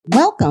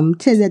Welcome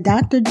to the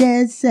Dr.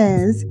 Des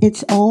Says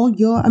It's All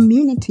Your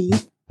Immunity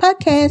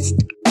podcast.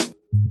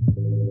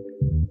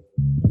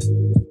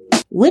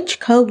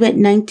 Which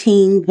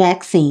COVID-19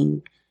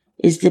 vaccine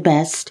is the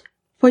best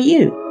for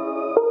you?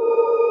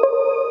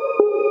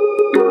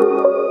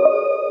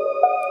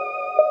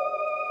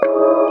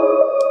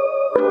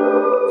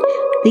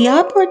 The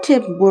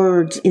operative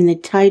words in the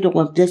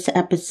title of this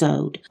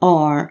episode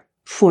are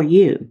for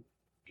you.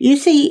 You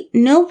see,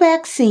 no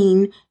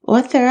vaccine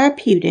or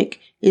therapeutic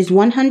is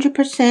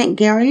 100%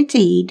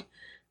 guaranteed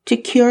to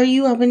cure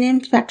you of an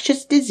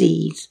infectious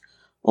disease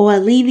or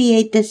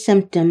alleviate the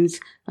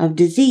symptoms of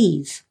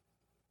disease.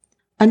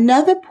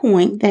 Another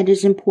point that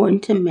is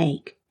important to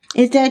make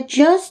is that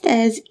just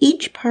as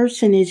each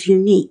person is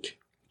unique,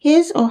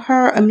 his or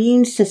her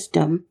immune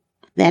system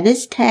that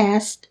is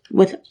tasked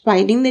with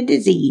fighting the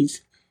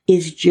disease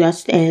is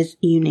just as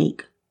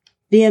unique.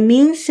 The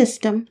immune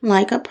system,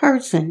 like a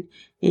person,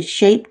 is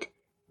shaped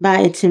by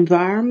its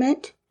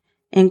environment,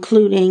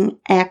 including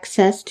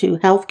access to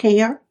health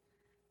care,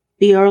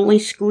 the early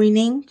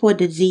screening for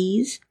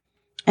disease,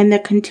 and the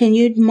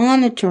continued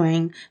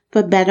monitoring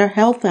for better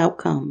health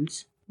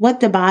outcomes. What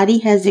the body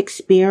has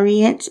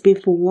experienced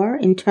before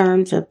in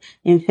terms of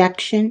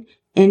infection,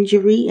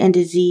 injury, and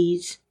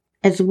disease,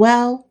 as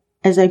well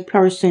as a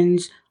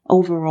person's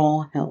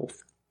overall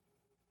health.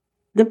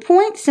 The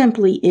point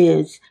simply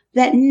is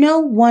that no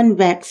one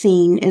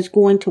vaccine is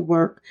going to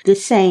work the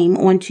same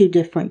on two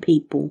different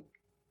people.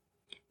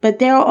 But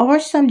there are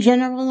some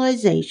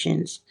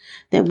generalizations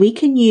that we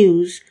can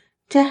use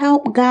to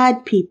help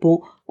guide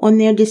people on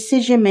their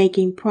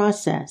decision-making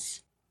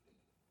process.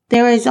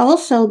 There is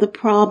also the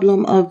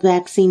problem of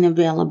vaccine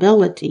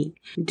availability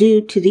due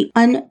to the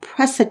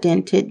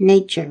unprecedented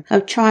nature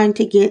of trying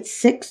to get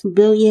 6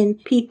 billion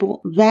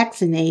people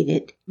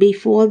vaccinated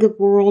before the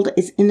world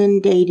is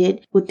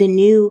inundated with the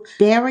new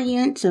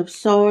variants of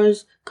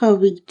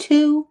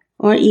SARS-CoV-2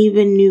 or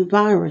even new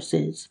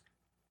viruses.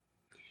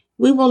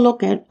 We will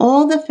look at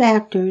all the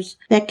factors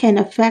that can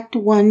affect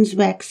one's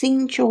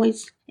vaccine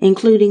choice,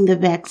 including the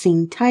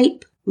vaccine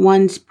type,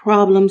 one's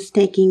problems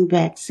taking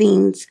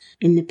vaccines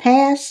in the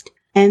past,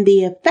 and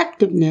the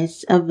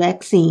effectiveness of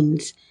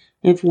vaccines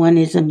if one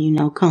is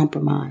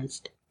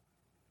immunocompromised.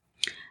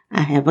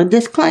 I have a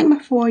disclaimer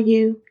for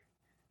you.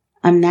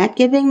 I'm not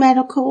giving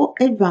medical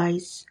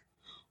advice.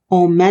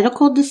 All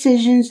medical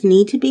decisions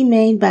need to be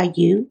made by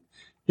you,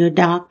 your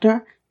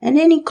doctor, and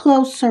any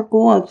close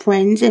circle of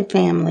friends and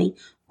family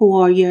who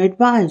are your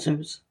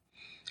advisors.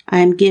 I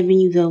am giving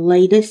you the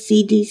latest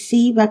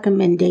CDC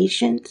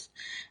recommendations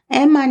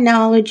and my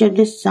knowledge of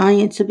the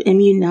science of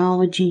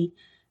immunology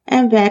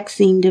and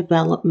vaccine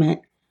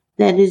development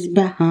that is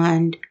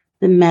behind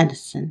the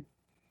medicine.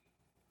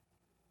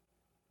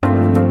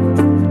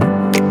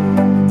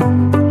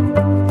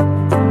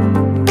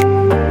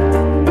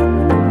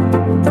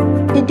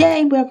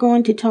 Today we're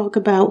going to talk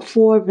about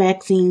 4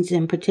 vaccines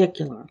in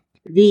particular.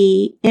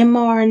 The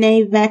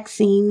mRNA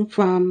vaccine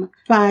from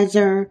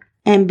Pfizer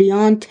and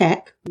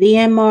BioNTech, the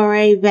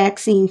mRNA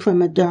vaccine from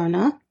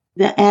Moderna,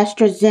 the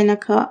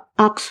AstraZeneca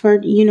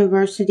Oxford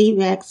University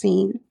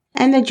vaccine,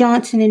 and the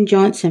Johnson &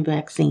 Johnson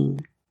vaccine.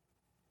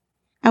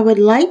 I would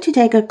like to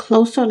take a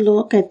closer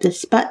look at the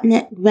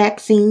Sputnik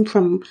vaccine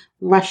from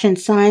Russian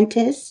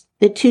scientists,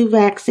 the 2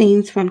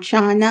 vaccines from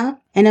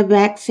China, and a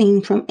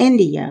vaccine from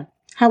India.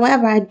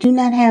 However, I do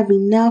not have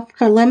enough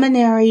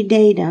preliminary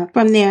data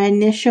from their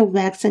initial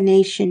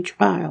vaccination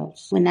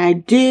trials. When I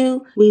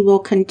do, we will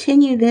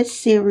continue this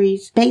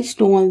series based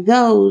on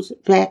those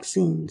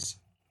vaccines.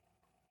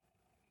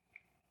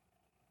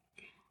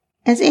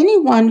 As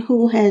anyone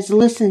who has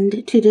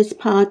listened to this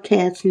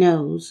podcast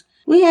knows,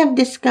 we have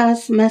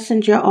discussed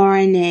messenger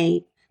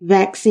RNA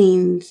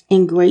vaccines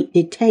in great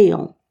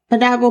detail,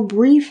 but I will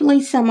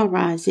briefly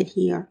summarize it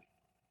here.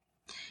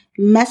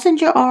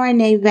 Messenger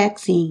RNA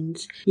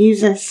vaccines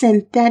use a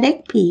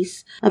synthetic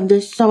piece of the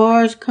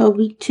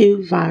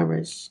SARS-CoV-2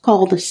 virus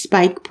called the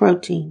spike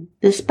protein.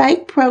 The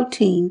spike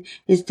protein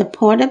is the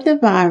part of the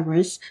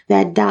virus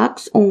that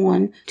docks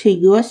on to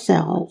your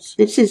cells.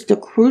 This is the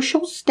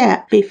crucial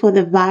step before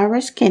the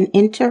virus can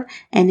enter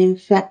and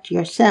infect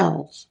your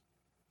cells.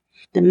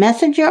 The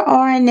messenger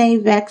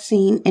RNA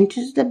vaccine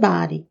enters the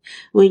body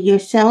where your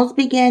cells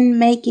begin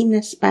making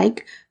the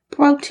spike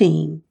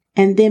protein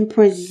and then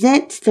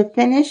presents the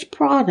finished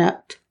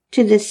product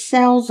to the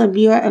cells of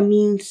your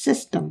immune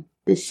system.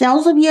 The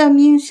cells of your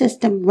immune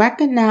system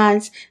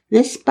recognize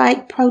this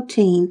spike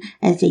protein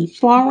as a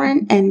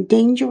foreign and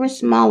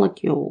dangerous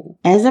molecule.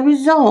 As a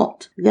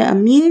result, the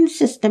immune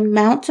system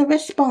mounts a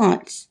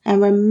response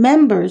and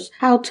remembers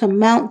how to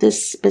mount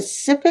this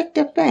specific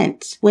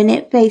defense when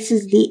it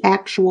faces the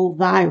actual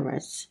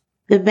virus.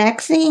 The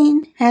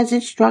vaccine has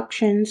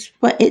instructions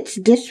for its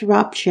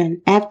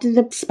disruption after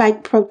the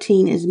spike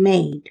protein is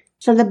made.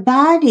 So the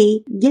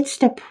body gets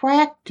to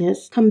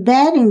practice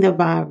combating the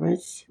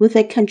virus with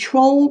a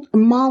controlled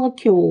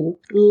molecule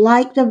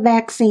like the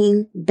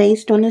vaccine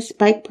based on the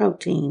spike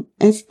protein,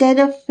 instead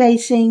of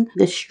facing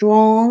the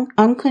strong,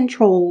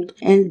 uncontrolled,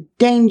 and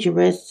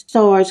dangerous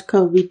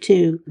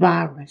SARS-CoV-2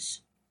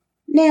 virus.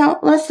 Now,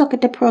 let's look at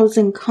the pros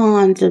and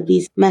cons of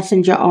these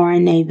messenger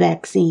RNA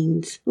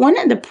vaccines. One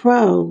of the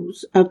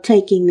pros of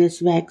taking this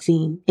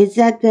vaccine is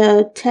that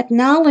the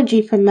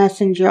technology for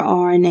messenger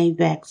RNA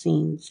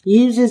vaccines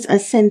uses a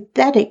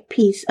synthetic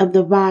piece of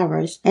the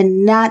virus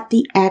and not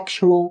the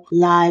actual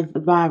live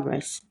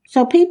virus.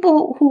 So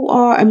people who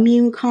are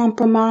immune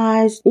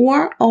compromised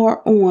or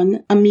are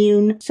on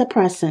immune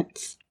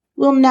suppressants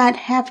will not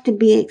have to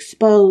be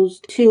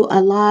exposed to a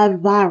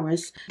live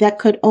virus that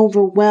could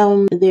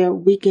overwhelm their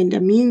weakened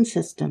immune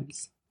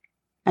systems.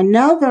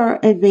 Another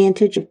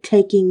advantage of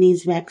taking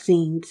these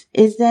vaccines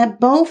is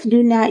that both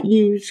do not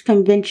use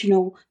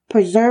conventional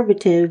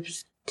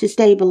preservatives to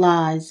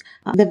stabilize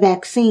the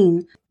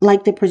vaccine,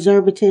 like the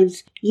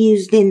preservatives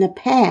used in the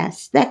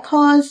past that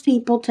caused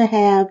people to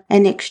have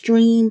an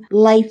extreme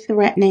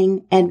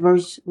life-threatening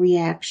adverse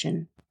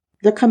reaction.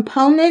 The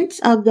components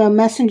of the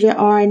messenger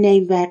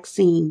RNA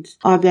vaccines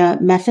are the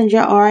messenger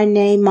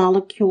RNA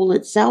molecule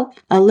itself,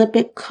 a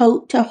lipid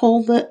coat to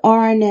hold the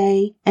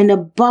RNA, and a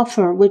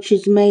buffer which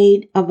is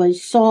made of a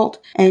salt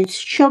and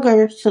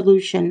sugar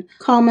solution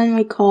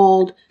commonly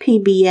called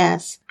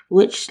PBS,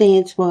 which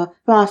stands for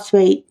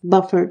phosphate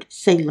buffered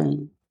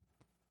saline.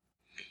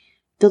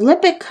 The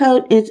lipid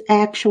coat is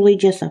actually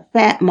just a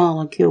fat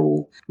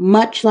molecule,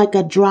 much like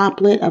a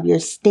droplet of your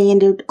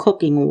standard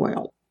cooking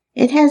oil.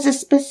 It has a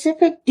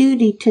specific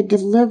duty to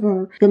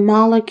deliver the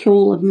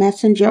molecule of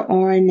messenger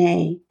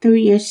RNA through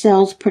your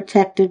cell's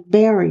protective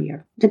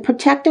barrier. The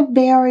protective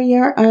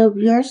barrier of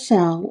your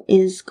cell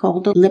is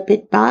called a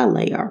lipid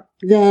bilayer.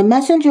 The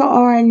messenger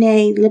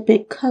RNA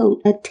lipid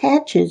coat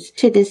attaches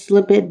to this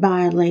lipid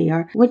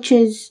bilayer, which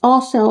is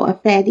also a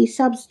fatty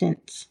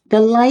substance.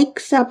 The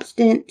like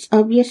substance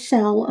of your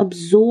cell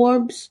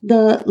absorbs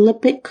the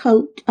lipid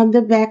coat of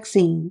the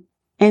vaccine,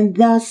 and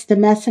thus the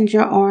messenger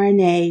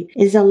RNA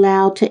is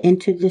allowed to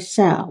enter the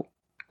cell.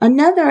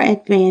 Another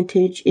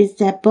advantage is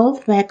that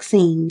both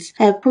vaccines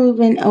have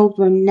proven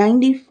over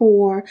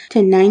 94 to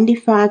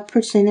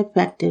 95%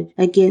 effective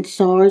against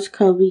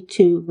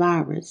SARS-CoV-2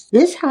 virus.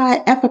 This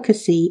high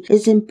efficacy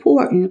is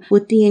important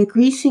with the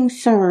increasing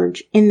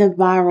surge in the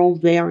viral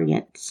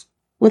variants.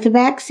 With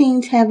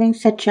vaccines having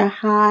such a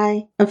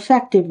high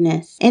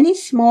effectiveness, any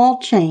small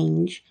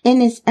change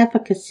in its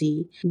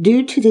efficacy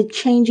due to the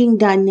changing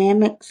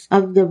dynamics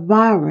of the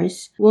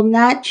virus will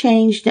not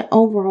change the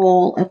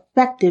overall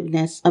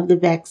effectiveness of the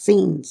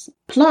vaccines.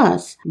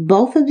 Plus,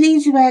 both of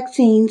these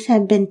vaccines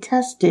have been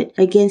tested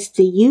against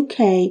the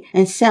UK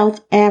and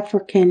South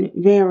African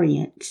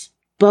variants.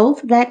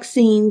 Both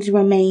vaccines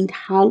remained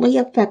highly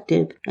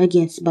effective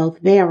against both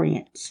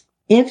variants.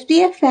 If the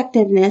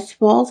effectiveness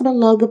falls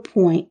below the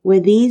point where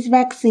these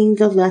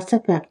vaccines are less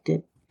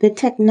effective, the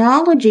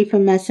technology for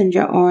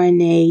messenger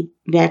RNA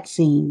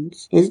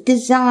vaccines is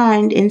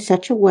designed in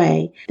such a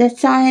way that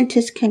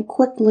scientists can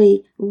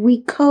quickly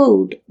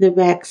recode the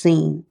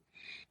vaccine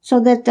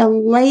so that the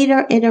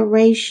later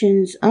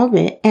iterations of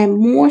it, and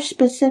more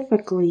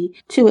specifically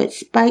to its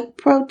spike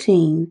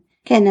protein,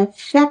 can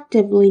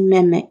effectively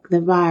mimic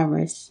the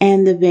virus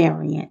and the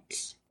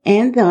variants,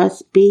 and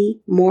thus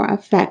be more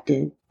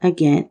effective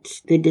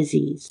against the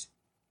disease.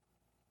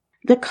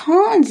 The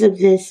cons of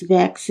this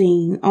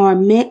vaccine are a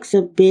mix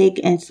of big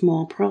and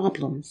small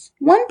problems.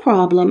 One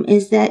problem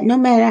is that no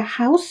matter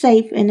how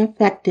safe and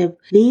effective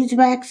these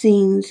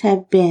vaccines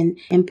have been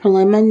in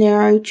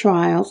preliminary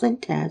trials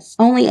and tests,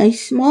 only a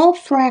small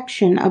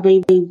fraction of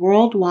a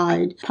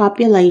worldwide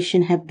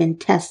population have been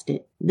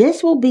tested.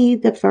 This will be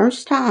the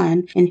first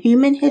time in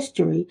human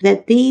history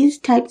that these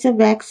types of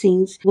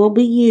vaccines will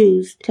be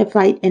used to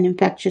fight an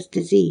infectious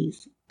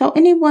disease. So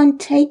anyone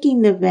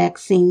taking the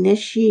vaccine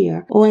this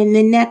year or in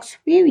the next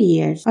few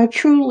years are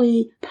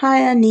truly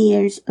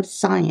pioneers of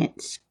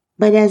science.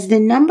 But as the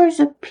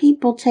numbers of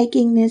people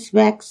taking this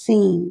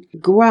vaccine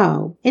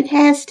grow, it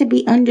has to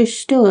be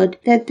understood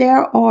that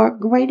there are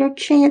greater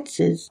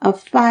chances of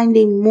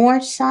finding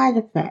more side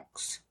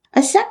effects.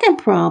 A second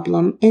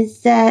problem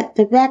is that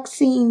the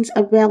vaccine's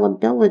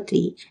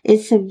availability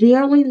is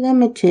severely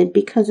limited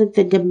because of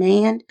the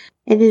demand.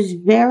 It is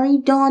very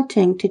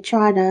daunting to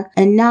try to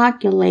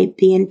inoculate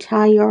the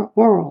entire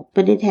world,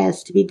 but it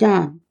has to be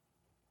done.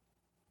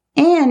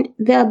 And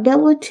the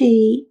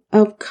ability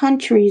of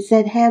countries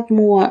that have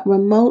more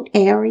remote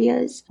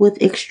areas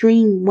with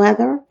extreme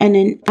weather and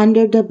an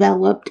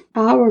underdeveloped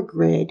power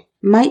grid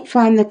might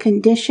find the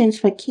conditions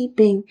for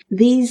keeping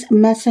these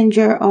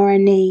messenger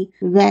RNA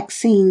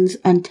vaccines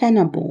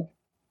untenable.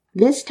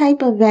 This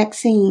type of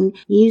vaccine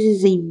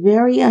uses a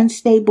very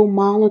unstable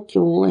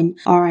molecule in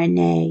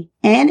RNA,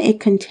 and it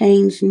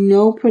contains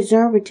no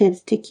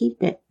preservatives to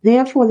keep it.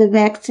 Therefore, the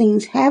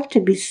vaccines have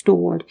to be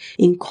stored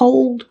in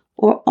cold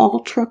or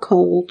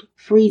ultra-cold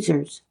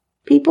freezers.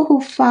 People who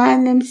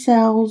find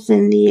themselves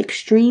in the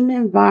extreme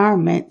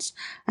environments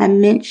I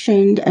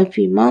mentioned a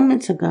few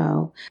moments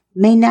ago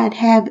may not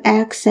have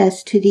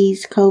access to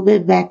these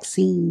COVID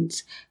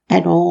vaccines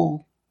at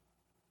all.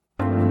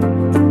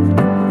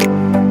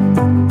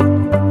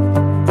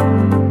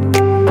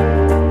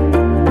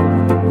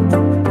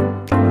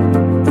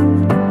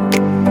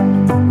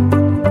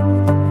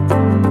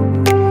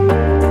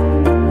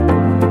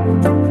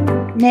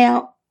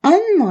 Now,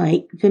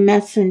 unlike the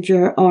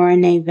messenger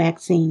RNA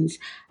vaccines,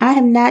 I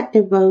have not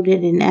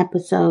devoted an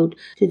episode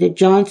to the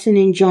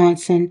Johnson &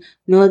 Johnson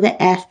nor the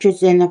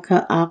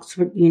AstraZeneca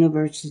Oxford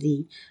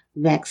University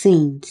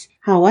vaccines.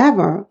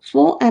 However,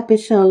 full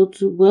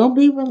episodes will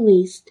be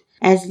released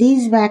as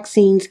these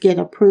vaccines get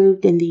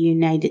approved in the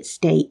United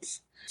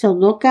States. So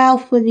look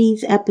out for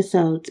these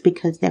episodes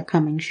because they're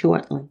coming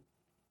shortly.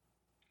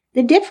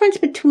 The difference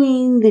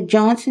between the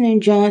Johnson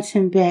 &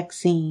 Johnson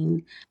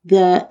vaccine,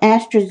 the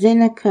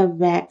AstraZeneca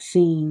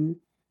vaccine,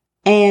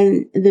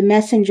 and the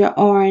messenger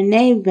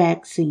RNA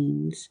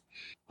vaccines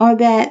are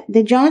that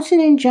the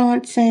Johnson &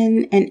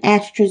 Johnson and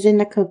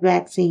AstraZeneca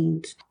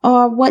vaccines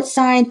are what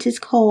scientists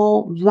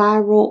call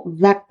viral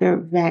vector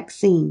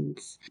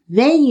vaccines.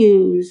 They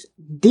use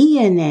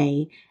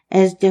DNA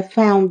as the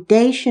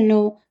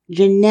foundational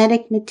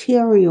genetic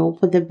material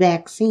for the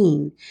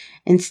vaccine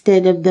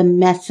instead of the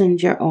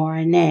messenger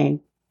RNA.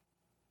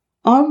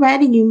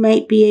 Already you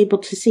might be able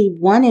to see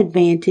one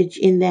advantage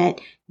in that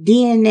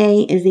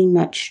DNA is a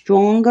much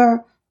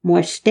stronger,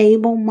 more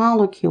stable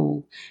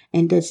molecule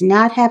and does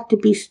not have to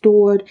be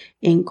stored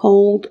in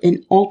cold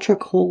and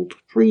ultra-cold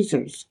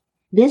freezers.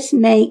 This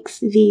makes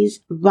these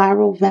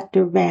viral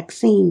vector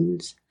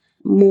vaccines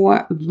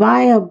more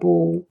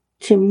viable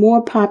to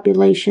more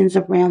populations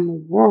around the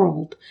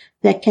world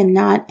that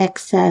cannot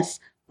access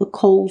the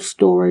cold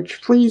storage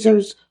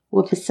freezers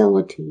or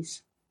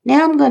facilities.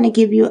 Now I'm going to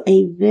give you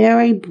a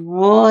very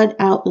broad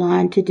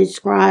outline to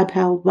describe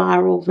how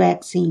viral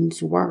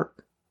vaccines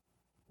work.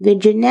 The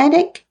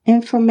genetic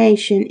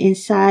information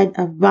inside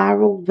a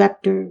viral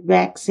vector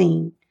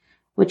vaccine,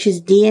 which is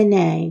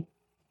DNA,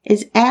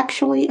 is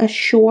actually a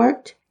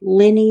short,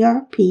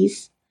 linear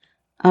piece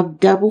of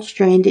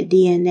double-stranded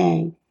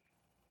DNA.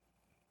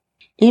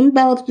 In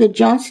both the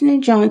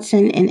Johnson &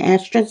 Johnson and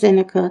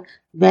AstraZeneca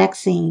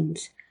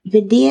vaccines,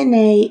 the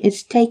DNA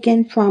is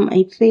taken from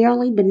a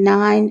fairly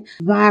benign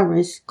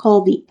virus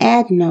called the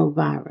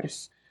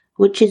adenovirus,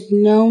 which is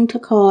known to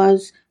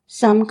cause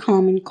some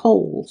common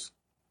colds.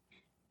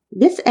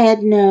 This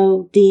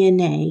adeno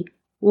DNA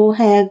will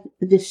have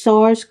the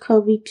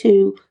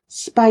SARS-CoV-2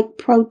 spike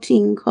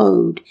protein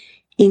code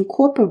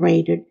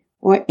incorporated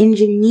or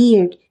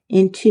engineered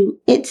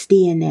into its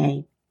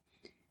DNA.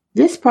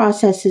 This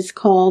process is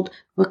called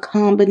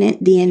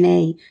recombinant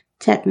DNA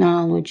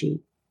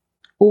technology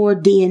or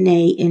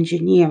DNA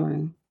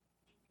engineering.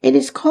 It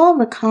is called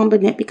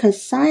recombinant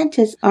because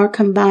scientists are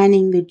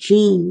combining the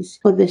genes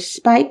for the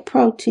spike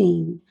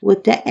protein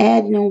with the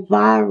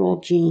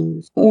adenoviral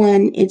genes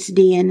on its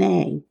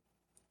DNA.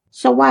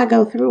 So why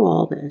go through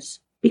all this?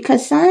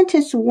 Because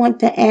scientists want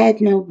the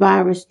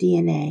adenovirus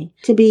DNA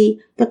to be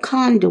the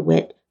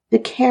conduit, the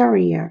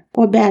carrier,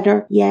 or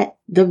better yet,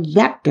 the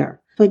vector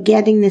for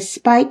getting the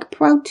spike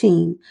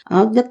protein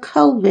of the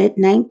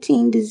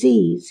COVID-19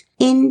 disease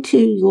into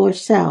your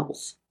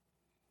cells.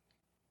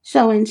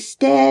 So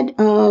instead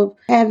of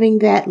having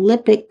that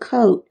lipid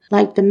coat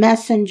like the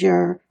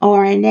messenger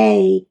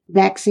RNA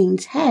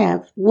vaccines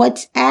have,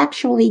 what's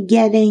actually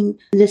getting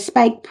the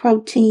spike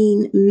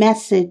protein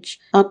message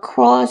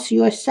across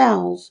your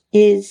cells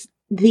is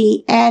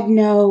the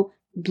adenovirus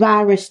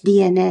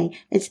DNA.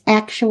 It's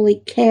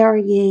actually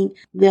carrying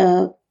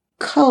the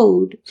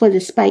code for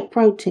the spike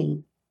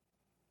protein.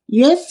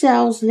 Your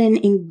cells then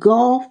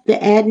engulf the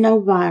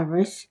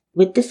adenovirus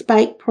with the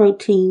spike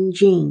protein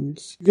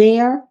genes.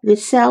 There, the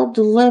cell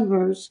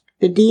delivers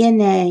the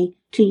DNA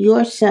to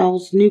your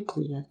cell's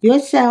nucleus. Your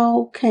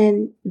cell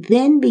can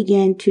then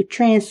begin to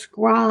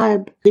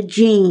transcribe the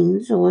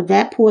genes or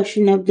that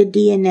portion of the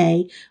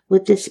DNA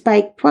with the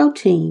spike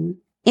protein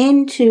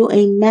into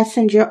a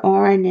messenger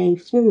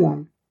RNA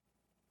form.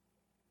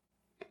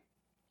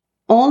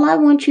 All I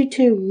want you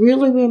to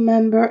really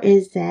remember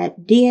is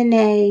that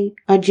DNA,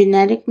 a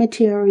genetic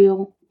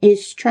material,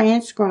 is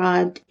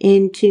transcribed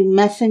into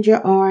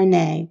messenger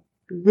RNA.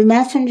 The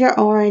messenger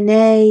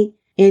RNA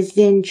is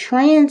then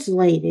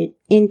translated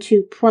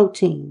into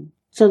protein.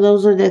 So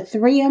those are the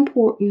three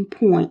important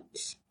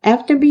points.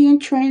 After being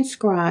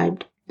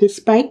transcribed, the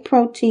spike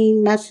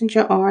protein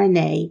messenger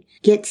RNA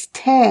gets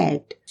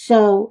tagged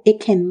so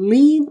it can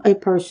leave a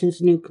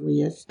person's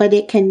nucleus, but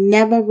it can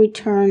never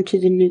return to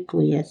the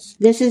nucleus.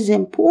 This is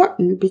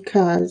important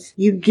because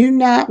you do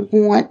not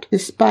want the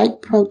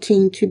spike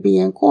protein to be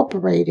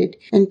incorporated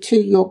into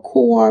your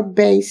core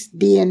base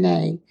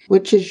DNA,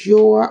 which is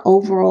your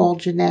overall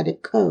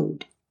genetic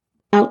code.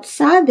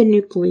 Outside the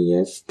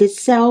nucleus, the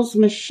cell's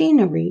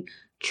machinery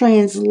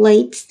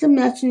translates the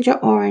messenger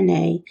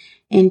RNA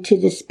into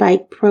the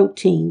spike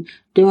protein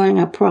during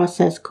a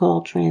process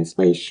called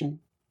translation.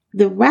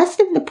 The rest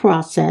of the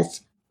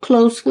process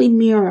closely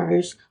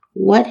mirrors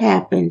what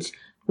happens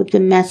with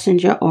the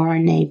messenger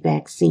RNA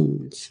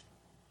vaccines.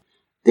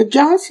 The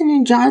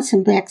Johnson &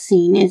 Johnson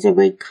vaccine is a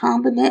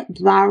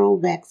recombinant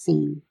viral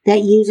vaccine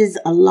that uses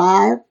a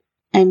live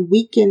and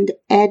weakened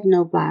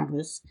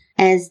adenovirus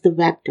as the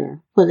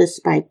vector for the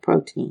spike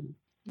protein.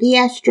 The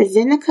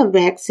AstraZeneca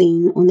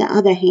vaccine, on the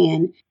other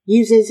hand,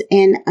 uses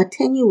an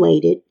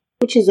attenuated,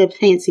 which is a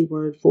fancy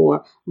word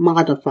for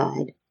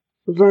modified,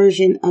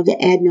 version of the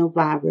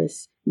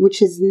adenovirus,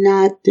 which is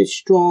not the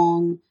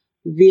strong,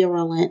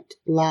 virulent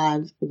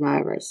live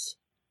virus.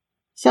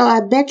 So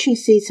I bet you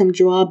see some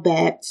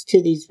drawbacks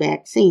to these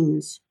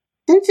vaccines.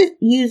 Since it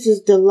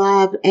uses the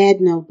live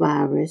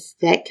adenovirus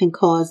that can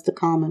cause the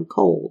common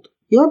cold,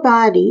 your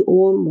body,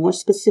 or more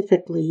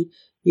specifically,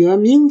 your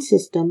immune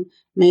system,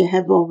 may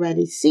have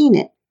already seen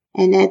it.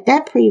 And at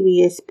that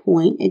previous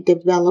point, it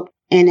developed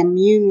an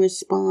immune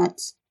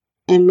response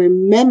and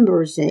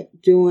remembers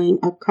it during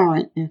a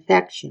current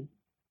infection.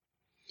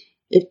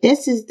 If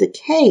this is the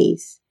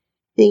case,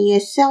 then your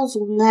cells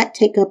will not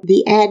take up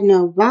the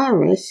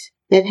adenovirus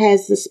that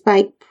has the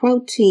spike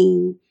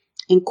protein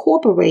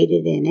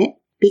incorporated in it,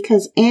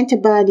 because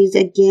antibodies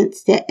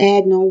against the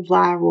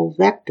adenoviral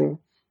vector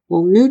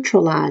will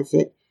neutralize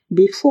it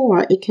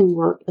before it can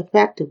work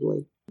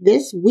effectively.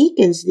 This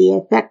weakens the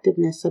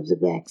effectiveness of the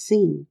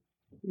vaccine.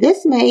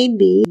 This may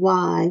be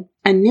why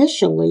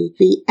initially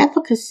the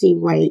efficacy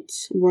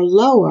rates were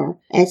lower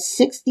at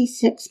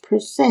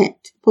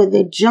 66% for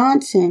the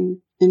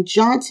Johnson &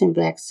 Johnson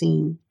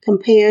vaccine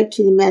compared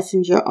to the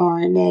messenger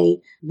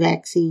RNA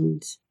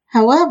vaccines.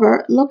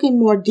 However, looking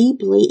more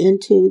deeply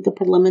into the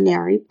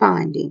preliminary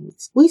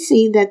findings, we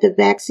see that the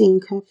vaccine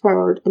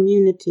conferred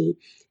immunity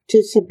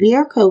to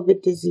severe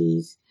COVID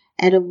disease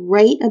at a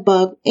rate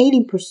above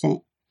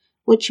 80%,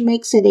 which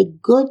makes it a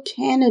good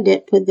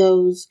candidate for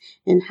those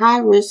in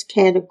high-risk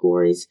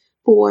categories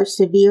for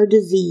severe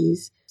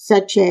disease,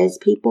 such as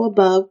people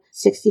above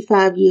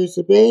 65 years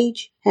of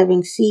age,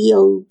 having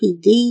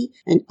COPD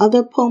and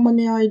other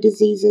pulmonary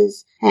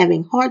diseases,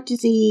 having heart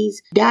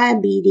disease,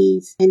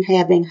 diabetes, and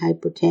having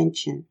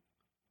hypertension.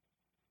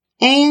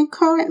 And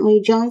currently,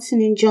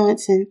 Johnson &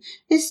 Johnson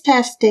is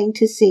testing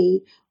to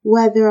see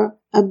whether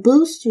a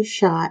booster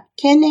shot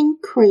can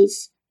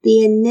increase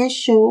the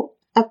initial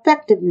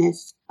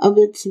effectiveness of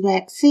its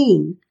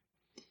vaccine.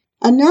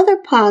 Another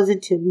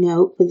positive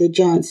note for the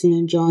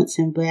Johnson &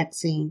 Johnson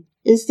vaccine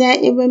is that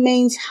it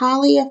remains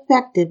highly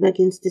effective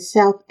against the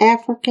South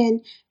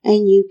African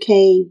and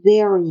UK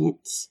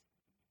variants.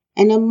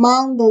 And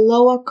among the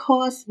lower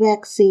cost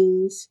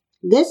vaccines,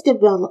 this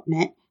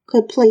development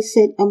could place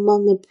it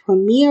among the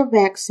premier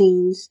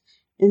vaccines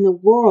in the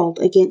world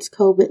against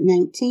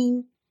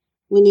COVID-19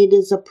 when it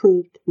is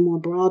approved more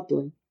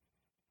broadly.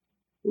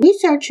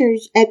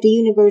 Researchers at the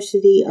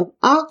University of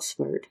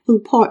Oxford, who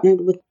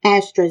partnered with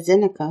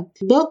AstraZeneca,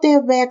 built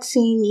their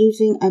vaccine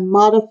using a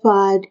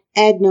modified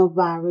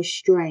adenovirus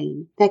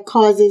strain that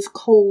causes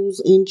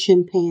colds in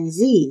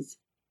chimpanzees.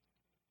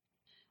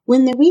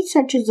 When the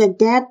researchers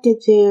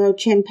adapted their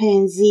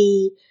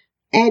chimpanzee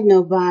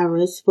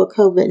adenovirus for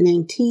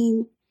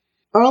COVID-19,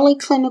 early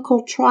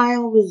clinical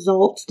trial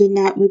results did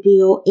not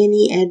reveal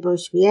any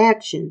adverse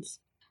reactions.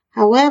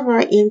 However,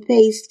 in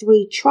phase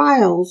 3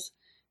 trials,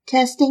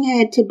 testing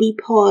had to be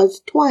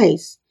paused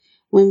twice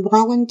when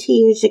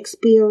volunteers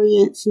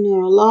experienced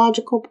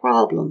neurological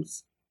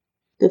problems.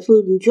 The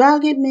Food and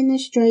Drug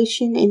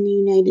Administration in the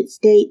United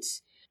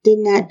States did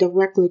not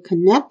directly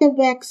connect the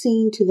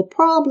vaccine to the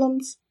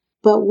problems,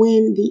 but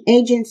when the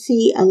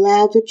agency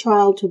allowed the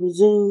trial to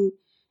resume,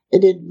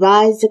 it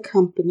advised the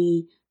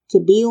company to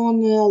be on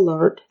the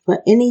alert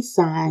for any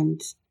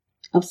signs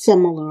of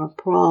similar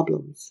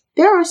problems.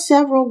 There are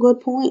several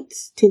good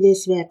points to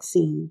this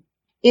vaccine.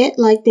 It,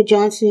 like the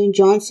Johnson &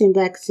 Johnson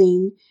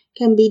vaccine,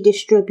 can be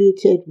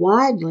distributed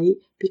widely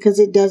because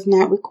it does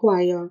not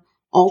require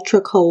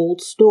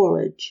ultra-cold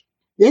storage.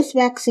 This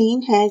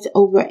vaccine has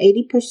over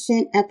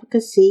 80%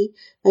 efficacy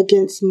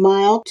against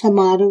mild to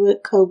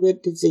moderate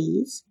COVID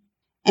disease.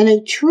 And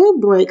a true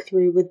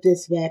breakthrough with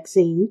this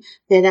vaccine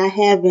that I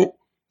haven't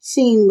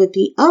seen with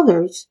the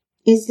others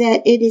is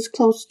that it is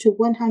close to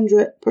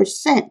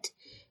 100%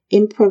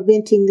 in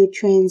preventing the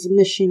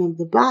transmission of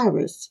the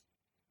virus.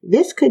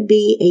 This could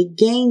be a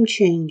game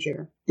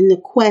changer in the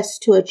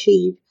quest to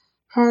achieve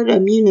herd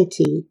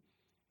immunity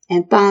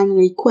and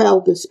finally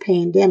quell this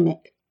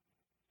pandemic.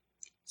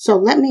 So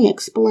let me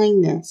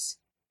explain this.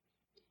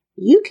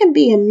 You can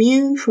be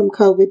immune from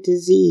COVID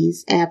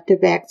disease after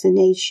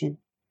vaccination,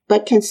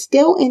 but can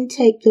still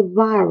intake the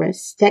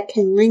virus that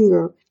can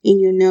linger in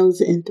your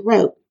nose and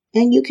throat.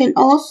 And you can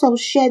also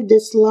shed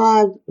this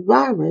live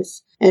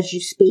virus as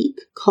you speak,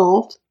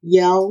 cough,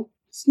 yell,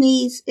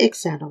 sneeze,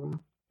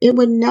 etc. It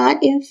would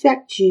not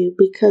infect you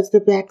because the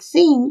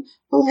vaccine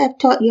will have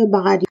taught your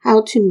body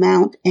how to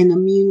mount an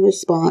immune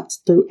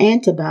response through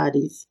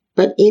antibodies,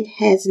 but it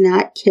has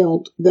not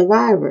killed the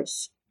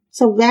virus.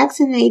 So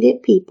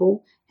vaccinated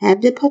people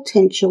have the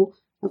potential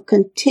of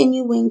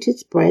continuing to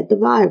spread the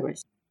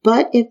virus.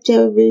 But if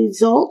the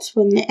results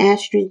from the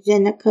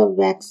AstraZeneca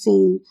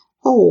vaccine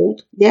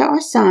hold, there are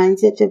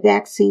signs that the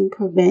vaccine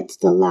prevents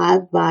the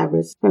live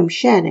virus from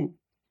shedding.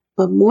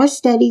 But more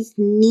studies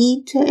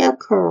need to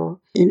occur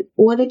in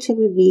order to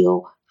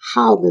reveal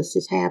how this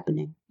is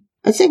happening.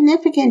 A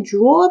significant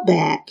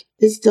drawback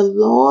is the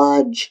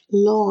large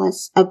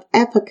loss of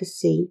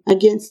efficacy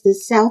against the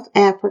South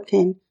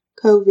African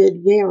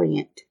COVID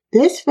variant.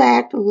 This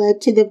fact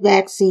led to the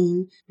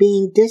vaccine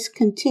being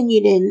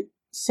discontinued in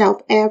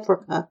South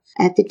Africa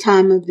at the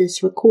time of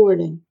this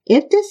recording.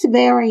 If this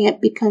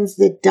variant becomes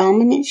the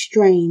dominant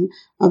strain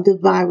of the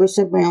virus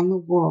around the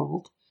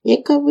world,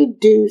 it could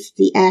reduce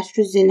the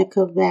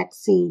AstraZeneca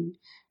vaccine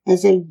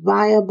as a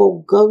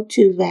viable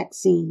go-to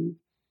vaccine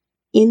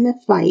in the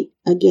fight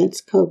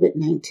against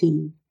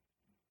COVID-19.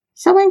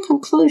 So in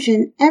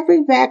conclusion,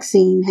 every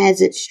vaccine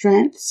has its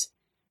strengths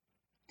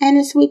and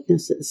its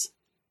weaknesses.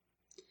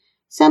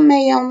 Some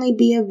may only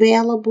be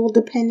available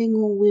depending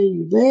on where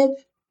you live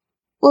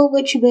or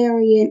which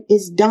variant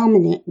is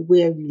dominant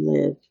where you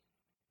live.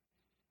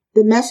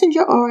 The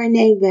messenger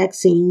RNA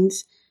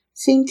vaccines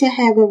seem to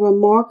have a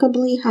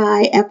remarkably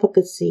high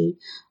efficacy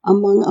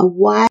among a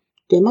wide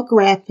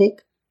demographic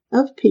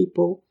of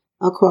people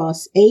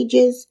across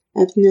ages,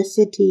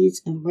 ethnicities,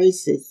 and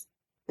races.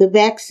 The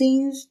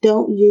vaccines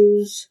don't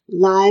use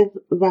live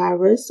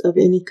virus of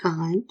any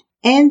kind,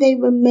 and they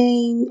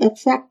remain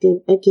effective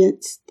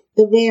against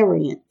the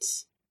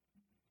variants.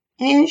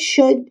 And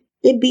should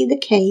it be the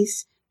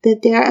case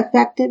that their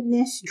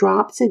effectiveness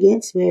drops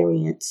against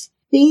variants,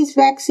 these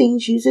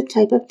vaccines use a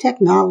type of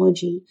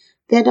technology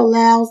that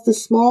allows the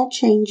small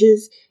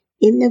changes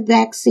in the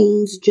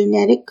vaccine's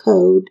genetic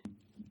code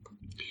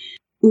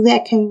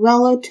that can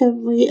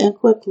relatively and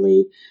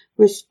quickly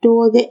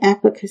restore the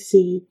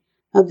efficacy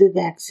of the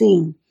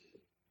vaccine.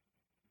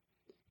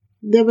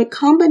 The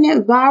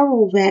recombinant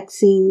viral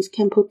vaccines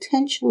can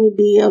potentially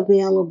be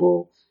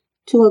available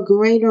to a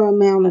greater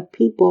amount of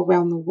people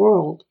around the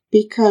world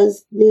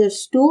because their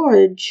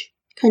storage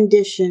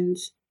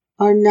conditions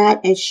are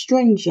not as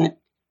stringent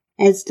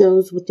as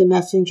those with the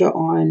messenger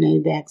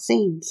RNA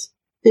vaccines.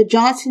 The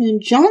Johnson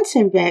 &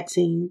 Johnson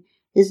vaccine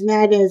is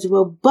not as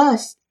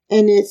robust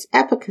in its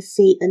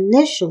efficacy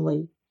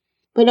initially,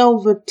 but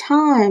over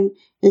time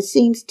it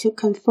seems to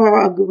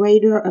confer a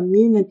greater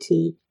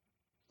immunity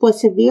for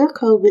severe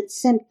COVID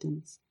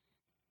symptoms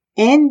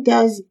and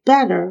does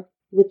better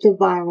with the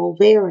viral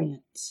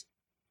variants.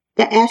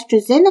 The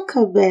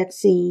AstraZeneca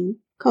vaccine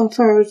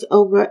confers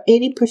over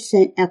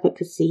 80%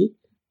 efficacy,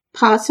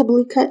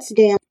 possibly cuts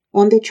down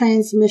on the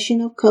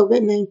transmission of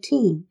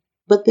COVID-19,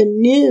 but the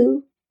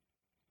news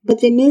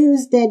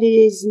that it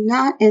is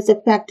not as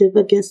effective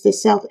against the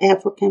South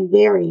African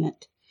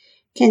variant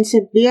can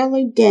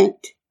severely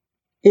dent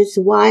its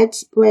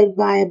widespread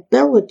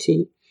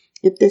viability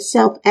if the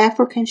South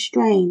African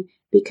strain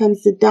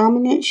becomes the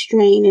dominant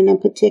strain in a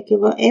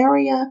particular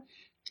area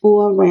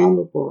or around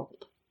the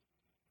world.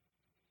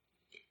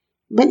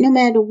 But no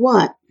matter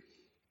what,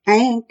 I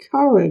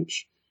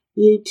encourage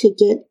you to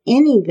get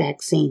any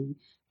vaccine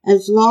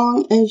as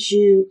long as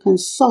you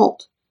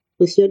consult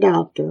with your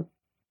doctor.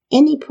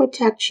 Any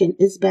protection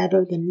is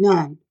better than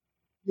none.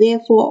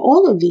 Therefore,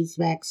 all of these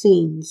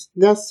vaccines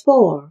thus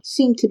far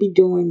seem to be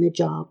doing the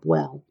job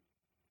well.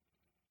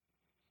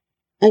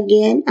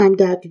 Again, I'm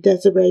Dr.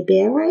 Desiree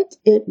Barrett.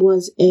 It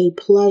was a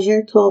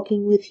pleasure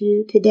talking with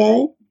you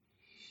today.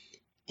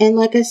 And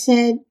like I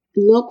said,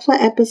 look for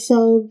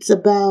episodes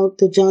about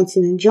the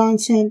Johnson &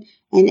 Johnson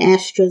and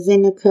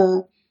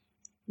AstraZeneca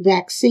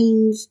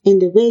vaccines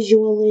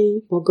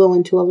individually. We'll go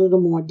into a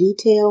little more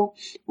detail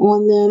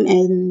on them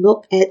and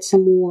look at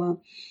some more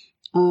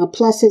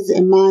pluses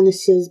and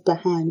minuses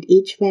behind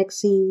each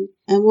vaccine.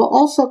 And we'll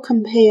also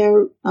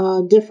compare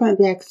different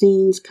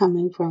vaccines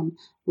coming from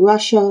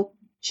Russia,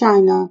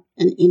 China,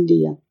 and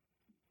India.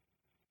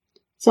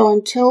 So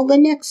until the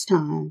next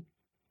time,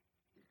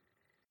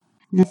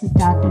 this is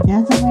Dr.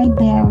 Desiree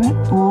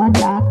Barrett, or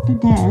Dr.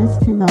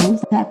 Des to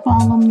those that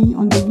follow me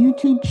on the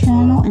YouTube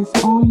channel.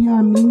 It's All Your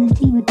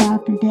Immunity with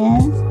Dr.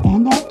 Des,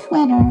 and at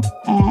Twitter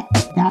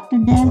at Dr.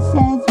 Des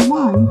Says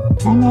 1.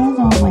 And as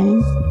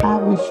always,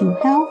 I wish you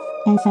health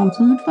and some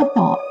food for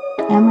thought.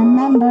 And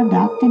remember,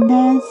 Dr.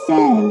 Des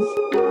says,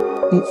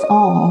 it's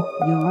all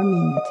your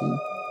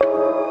immunity.